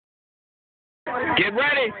Get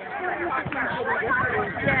ready.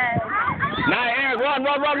 Now, Eryn, run.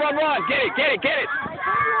 Get it. Get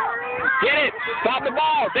it. Stop the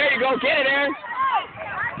ball. There you go. Get it, Eryn.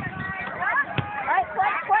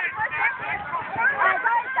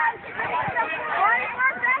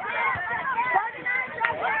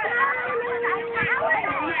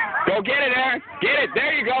 Go get it, Eryn. Get it.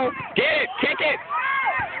 There you go. Get it. Kick it.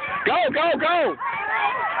 Go.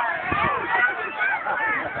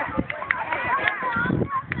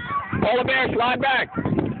 Polar bear, slide back.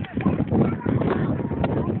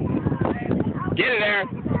 Get it, Eryn.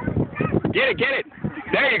 Get it.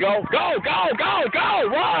 There you go. Go.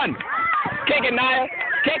 Run. Kick it, Nia.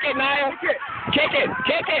 Kick it.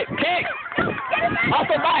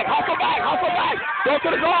 Hustle back. Go to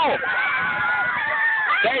the goal.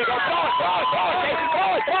 There you go. Throw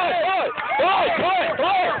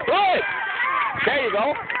it. There you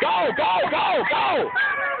go.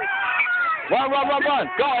 Go. Run.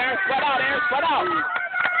 Go, Eryn. Spread out.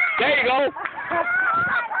 There you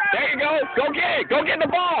go. Go get it. Go get the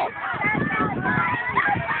ball.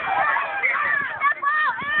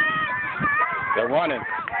 They're running.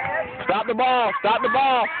 Stop the ball.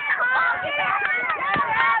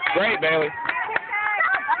 Great, Bailey.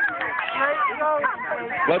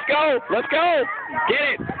 Let's go.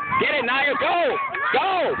 Get it, Nia. Go.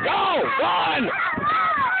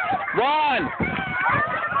 Run.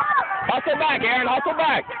 Hustle back, Eryn.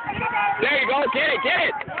 There you go. Get it.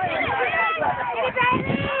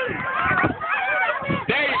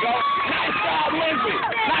 There you go. Nice job, Lindsay.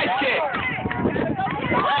 Nice kick.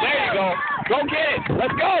 There you go. Go get it.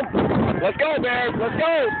 Let's go, Bears. Let's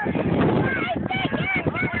go.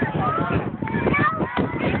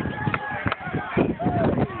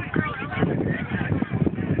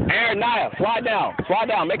 Eryn, Nia, slide down.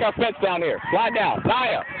 Make our fence down here. Slide down.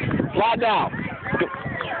 Nia, slide down.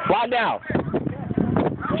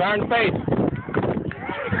 Turn the face.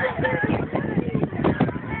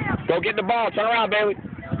 Go get the ball. Turn around, Bailey.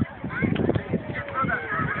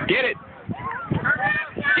 Get it.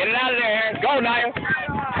 Get it out of there, Eryn. Go, Nia.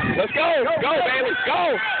 Let's go. Go, Bailey.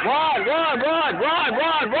 Go. Run.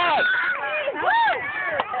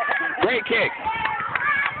 Great kick.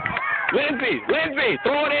 Lindsay,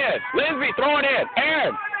 throw it in.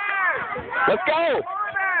 Eryn, let's go.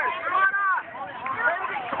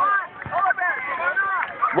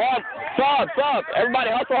 Run, sub. Everybody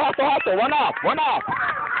hustle. Run off.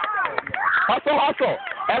 Hustle.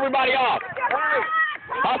 Everybody off.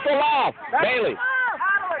 Hustle off. Bailey.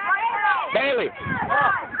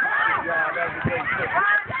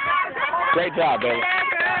 Great job, Bailey.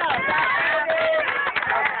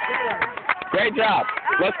 Great job.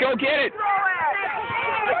 Let's go get it.